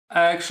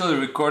I actually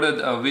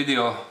recorded a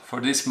video for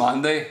this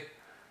Monday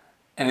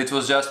and it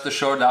was just a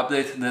short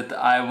update that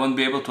I won't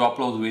be able to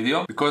upload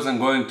video because I'm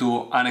going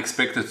to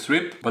unexpected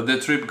trip, but the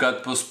trip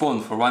got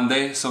postponed for one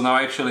day, so now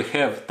I actually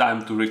have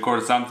time to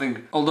record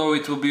something. Although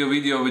it will be a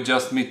video with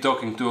just me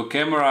talking to a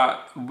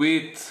camera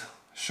with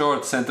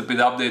short Centipede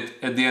update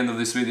at the end of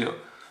this video.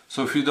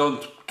 So if you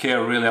don't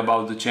care really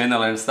about the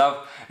channel and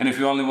stuff, and if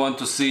you only want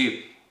to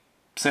see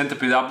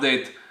Centipede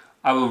update,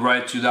 I will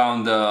write you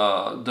down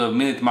the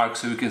minute mark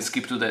so you can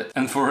skip to that.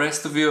 And for the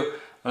rest of you,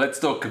 let's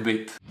talk a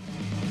bit.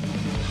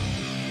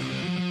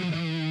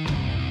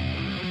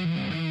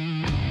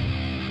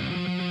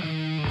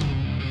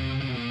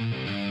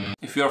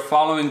 If you are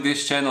following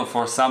this channel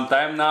for some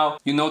time now,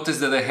 you notice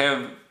that I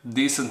have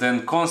decent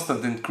and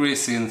constant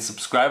increase in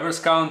subscribers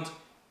count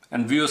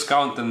and views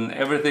count and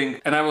everything,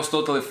 and I was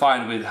totally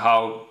fine with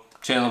how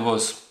channel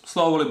was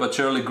slowly but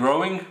surely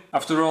growing.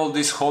 After all,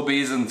 this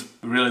hobby isn't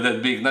really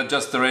that big, not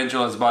just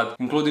tarantulas but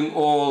including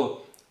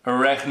all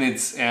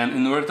arachnids and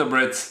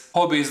invertebrates.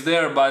 Hobby is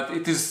there, but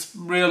it is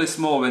really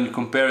small when you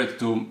compare it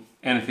to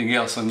anything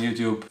else on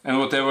YouTube and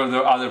whatever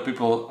the other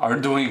people are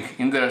doing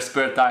in their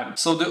spare time.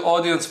 So the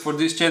audience for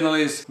this channel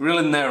is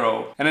really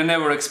narrow and I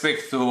never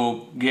expect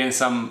to gain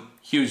some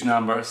huge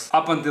numbers.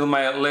 Up until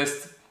my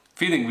last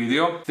feeding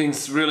video,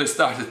 things really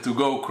started to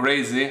go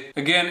crazy.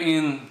 Again,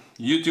 in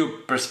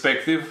YouTube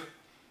perspective,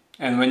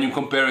 and when you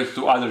compare it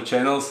to other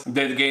channels,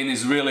 that gain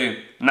is really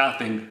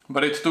nothing.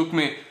 But it took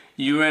me a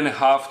year and a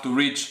half to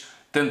reach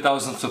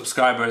 10,000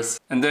 subscribers,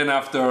 and then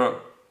after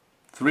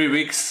 3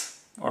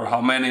 weeks, or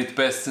how many it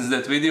passed since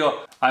that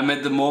video, I'm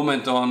at the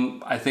moment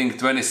on, I think,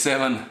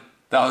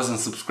 27,000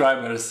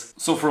 subscribers.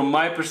 So from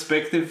my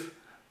perspective,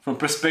 from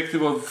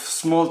perspective of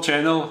small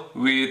channel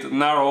with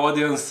narrow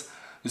audience,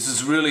 this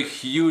is really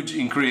huge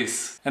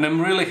increase. And I'm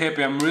really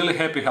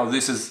happy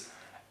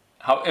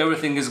how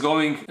everything is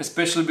going,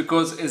 especially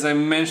because, as I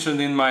mentioned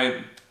in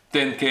my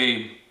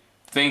 10K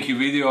thank you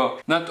video,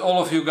 not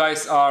all of you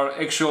guys are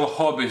actual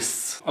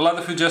hobbyists. A lot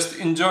of you just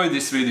enjoy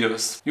these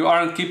videos. You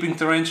aren't keeping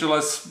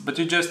tarantulas, but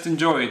you just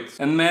enjoy it.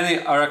 And many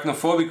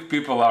arachnophobic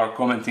people are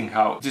commenting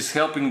how it is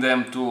helping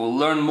them to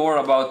learn more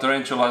about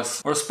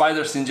tarantulas or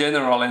spiders in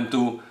general and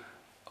to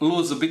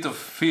lose a bit of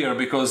fear,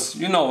 because,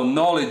 you know,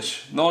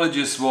 knowledge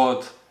is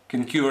what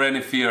can cure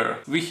any fear.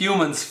 We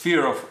humans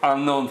fear of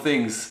unknown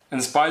things,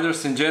 and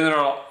spiders in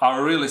general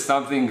are really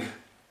something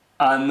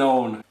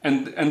unknown,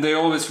 and they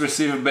always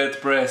receive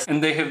bad press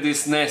and they have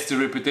this nasty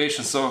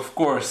reputation, so of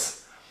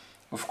course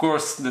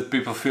that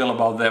people feel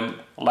about them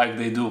like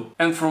they do.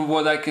 And from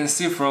what I can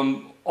see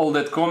from all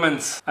that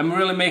comments, I'm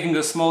really making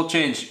a small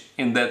change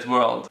in that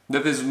world.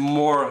 That is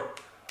more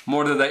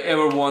than I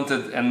ever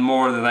wanted and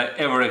more than I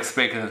ever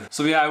expected.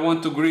 So yeah, I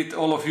want to greet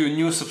all of you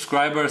new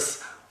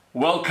subscribers.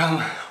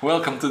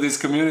 Welcome to this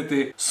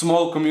community.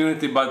 Small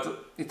community, but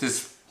it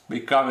is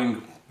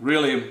becoming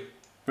really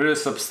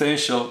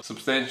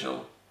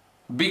substantial.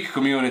 Big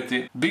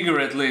community, bigger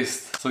at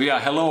least. So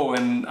yeah, hello,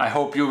 and I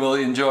hope you will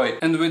enjoy.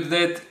 And with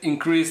that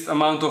increased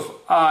amount of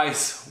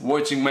eyes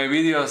watching my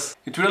videos,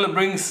 it really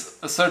brings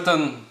a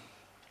certain,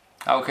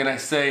 how can I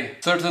say,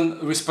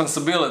 certain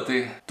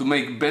responsibility to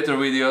make better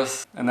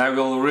videos, and I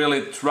will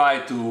really try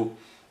to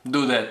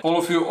do that. All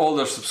of you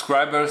older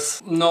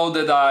subscribers know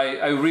that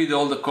I read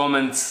all the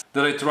comments,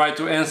 that I try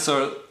to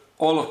answer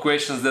all of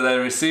questions that I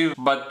receive,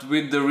 but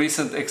with the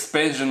recent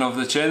expansion of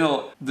the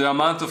channel, the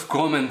amount of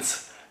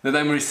comments that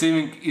I'm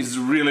receiving is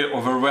really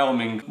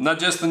overwhelming. Not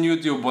just on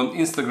YouTube, on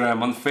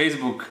Instagram, on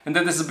Facebook, and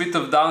that is a bit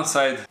of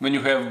downside when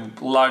you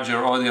have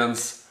larger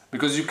audience,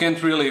 because you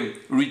can't really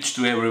reach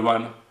to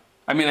everyone.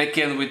 I mean, I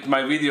can with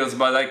my videos,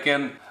 but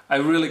I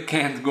really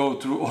can't go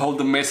through all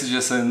the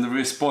messages and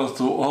respond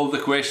to all the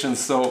questions,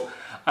 so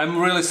I'm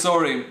really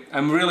sorry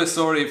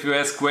if you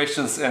ask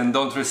questions and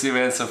don't receive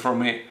answer from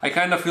me. I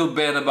kind of feel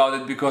bad about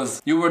it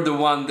because you were the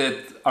one that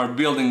are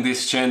building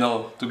this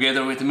channel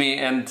together with me,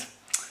 and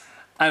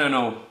I don't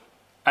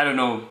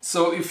know.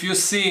 So if you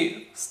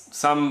see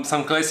some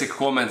classic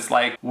comments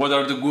like what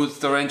are the good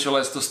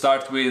tarantulas to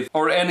start with,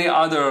 or any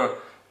other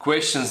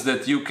questions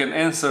that you can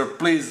answer,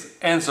 please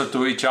answer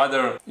to each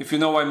other. If you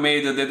know, I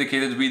made a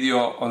dedicated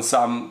video on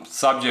some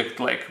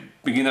subject like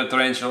beginner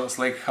tarantulas,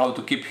 like how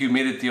to keep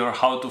humidity or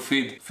how to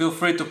feed. Feel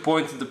free to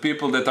point to the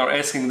people that are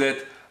asking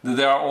that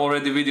there are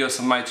already videos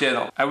on my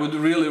channel. I would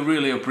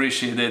really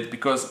appreciate it,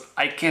 because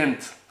I can't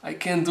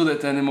do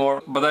that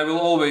anymore, but I will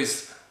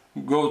always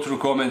go through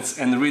comments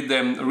and read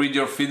them, read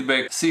your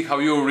feedback, see how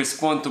you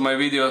respond to my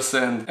videos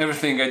and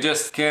everything. I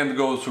just can't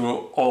go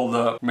through all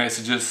the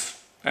messages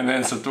and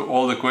answer to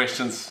all the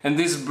questions. And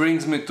this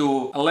brings me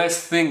to a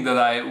last thing that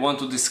I want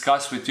to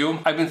discuss with you.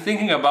 I've been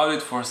thinking about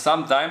it for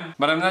some time,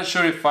 but I'm not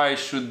sure if I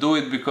should do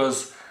it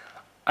because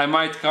I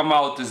might come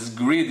out as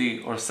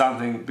greedy or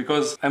something,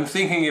 because I'm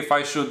thinking if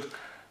I should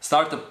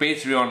start a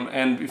Patreon.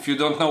 And if you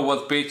don't know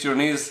what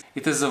Patreon is,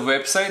 it is a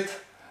website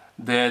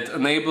that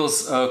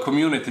enables a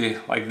community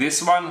like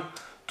this one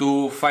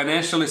to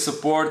financially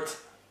support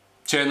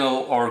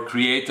channel or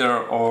creator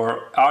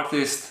or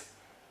artist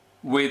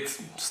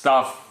with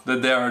stuff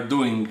that they are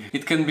doing.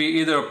 It can be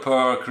either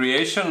per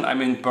creation, I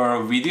mean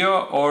per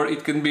video, or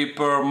it can be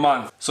per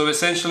month. So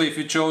essentially, if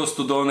you chose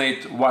to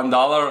donate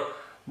 $1,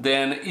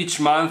 then each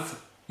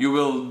month you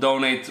will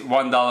donate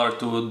 $1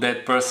 to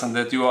that person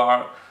that you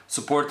are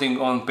supporting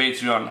on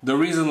Patreon. The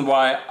reason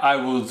why I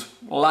would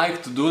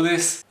like to do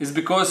this is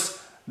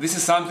because this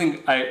is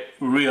something I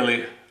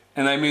really,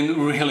 and I mean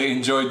really,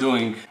 enjoy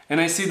doing.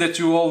 And I see that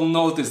you all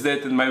notice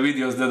that in my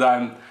videos, that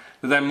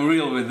I'm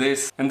real with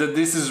this, and that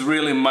this is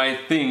really my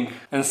thing,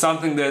 and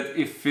something that,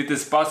 if it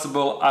is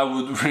possible, I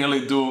would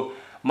really do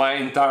my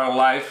entire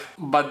life.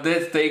 But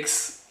that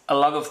takes a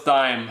lot of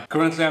time.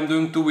 Currently I'm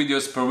doing 2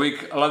 videos per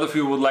week. A lot of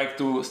you would like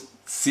to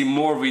see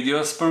more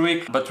videos per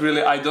week, but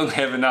really I don't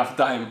have enough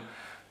time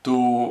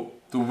to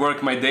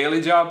work my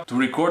daily job, to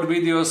record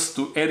videos,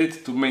 to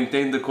edit, to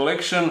maintain the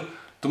collection,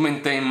 to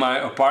maintain my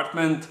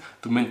apartment,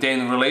 to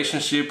maintain a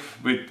relationship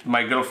with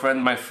my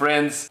girlfriend, my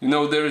friends. You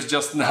know, there is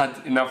just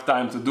not enough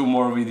time to do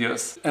more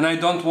videos. And I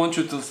don't want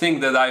you to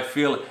think that I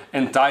feel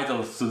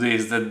entitled to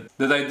this,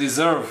 that I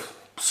deserve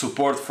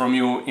support from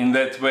you in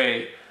that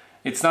way.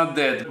 It's not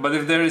that, but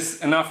if there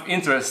is enough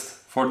interest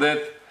for that,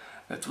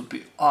 that would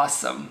be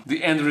awesome.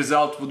 The end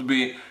result would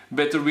be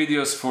better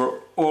videos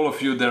for all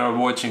of you that are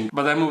watching.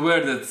 But I'm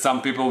aware that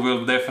some people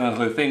will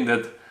definitely think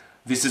that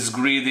this is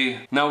greedy.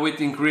 Now,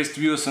 with increased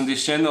views on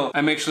this channel,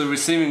 I'm actually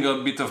receiving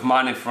a bit of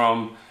money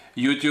from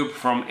YouTube,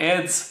 from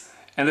ads,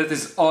 and that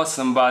is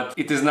awesome, but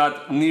it is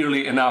not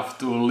nearly enough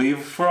to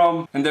live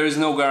from, and there is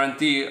no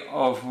guarantee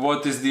of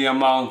what is the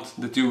amount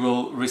that you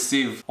will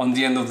receive on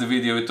the end of the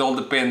video. It all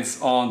depends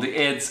on the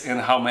ads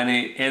and how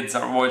many ads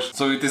are watched,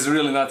 so it is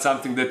really not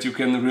something that you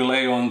can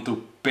rely on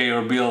to pay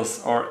your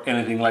bills or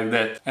anything like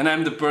that. And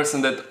I'm the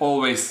person that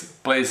always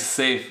plays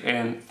safe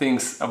and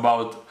thinks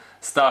about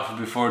stuff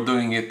before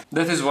doing it.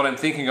 That is what I'm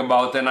thinking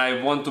about, and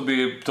I want to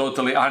be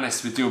totally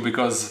honest with you,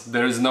 because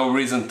there is no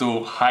reason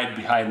to hide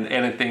behind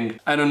anything.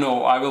 I don't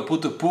know, I will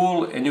put a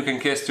poll and you can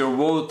cast your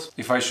vote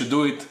if I should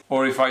do it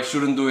or if I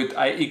shouldn't do it.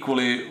 I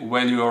equally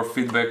value your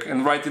feedback,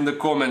 and write in the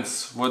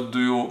comments what do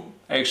you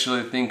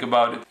actually think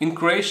about it. In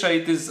Croatia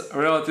it is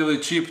relatively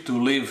cheap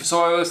to live,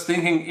 so I was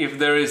thinking, if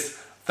there is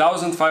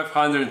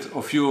 1,500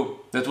 of you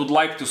that would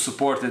like to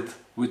support it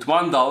with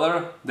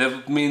 $1,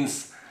 that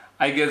means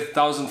I get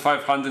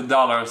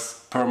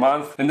 $1,500 per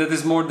month, and that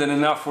is more than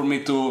enough for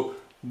me to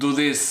do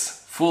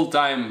this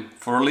full-time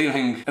for a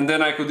living, and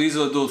then I could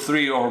easily do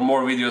 3 or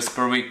more videos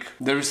per week.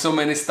 There is so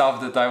many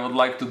stuff that I would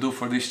like to do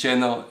for this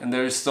channel, and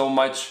there is so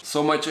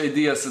much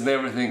ideas and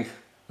everything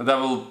that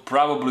I will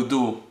probably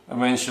do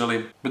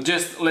eventually. But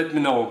just let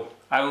me know.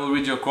 I will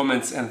read your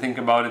comments and think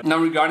about it. Now,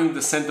 regarding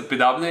the Centipede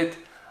update,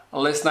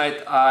 last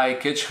night I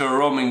catch her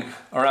roaming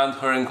around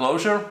her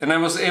enclosure, and I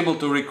was able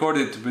to record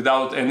it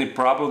without any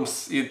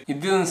problems. It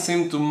didn't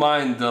seem to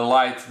mind the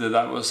light that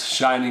I was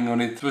shining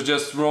on it. It was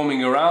just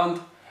roaming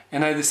around,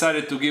 and I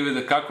decided to give it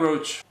a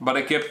cockroach, but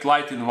I kept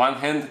light in one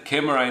hand,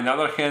 camera in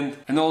other hand,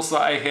 and also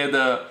I had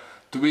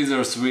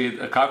tweezers with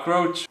a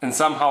cockroach, and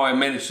somehow I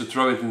managed to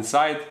throw it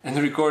inside and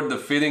record the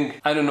feeding.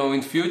 I don't know,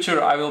 in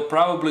future I will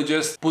probably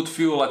just put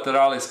few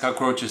lateralis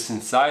cockroaches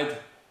inside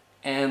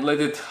and let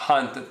it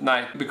hunt at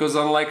night, because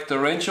unlike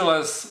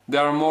tarantulas, they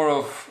are more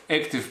of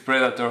active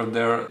predator.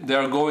 They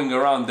are going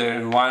around their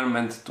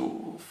environment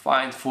to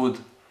find food,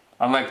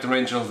 unlike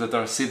tarantulas that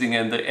are sitting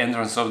at the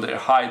entrance of their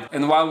hide.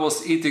 And while I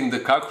was eating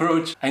the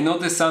cockroach, I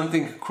noticed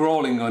something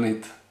crawling on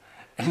it,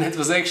 and it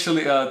was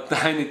actually a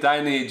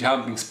tiny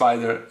jumping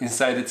spider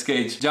inside its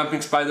cage.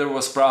 Jumping spider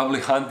was probably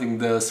hunting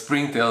the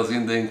springtails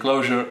in the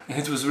enclosure, and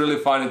it was really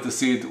funny to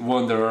see it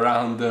wander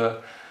around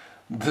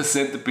the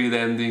centipede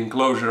and the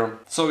enclosure.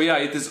 So yeah,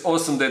 it is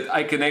awesome that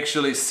I can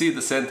actually see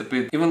the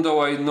centipede, even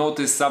though I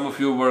noticed some of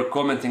you were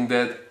commenting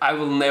that I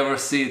will never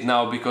see it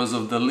now because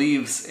of the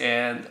leaves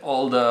and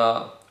all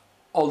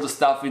the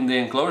stuff in the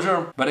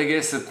enclosure. But I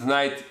guess at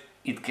night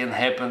it can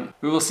happen.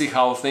 We will see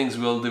how things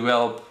will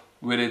develop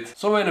with it.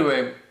 So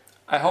anyway,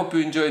 I hope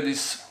you enjoyed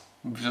this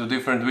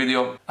different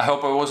video. I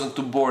hope I wasn't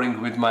too boring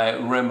with my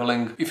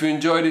rambling. If you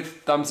enjoyed it,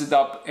 thumbs it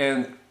up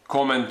and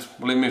comment,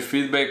 leave me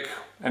feedback.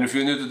 And if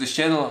you're new to this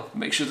channel,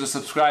 make sure to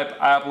subscribe.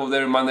 I upload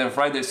every Monday and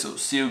Friday, so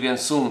see you again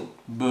soon.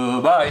 Bye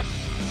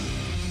bye!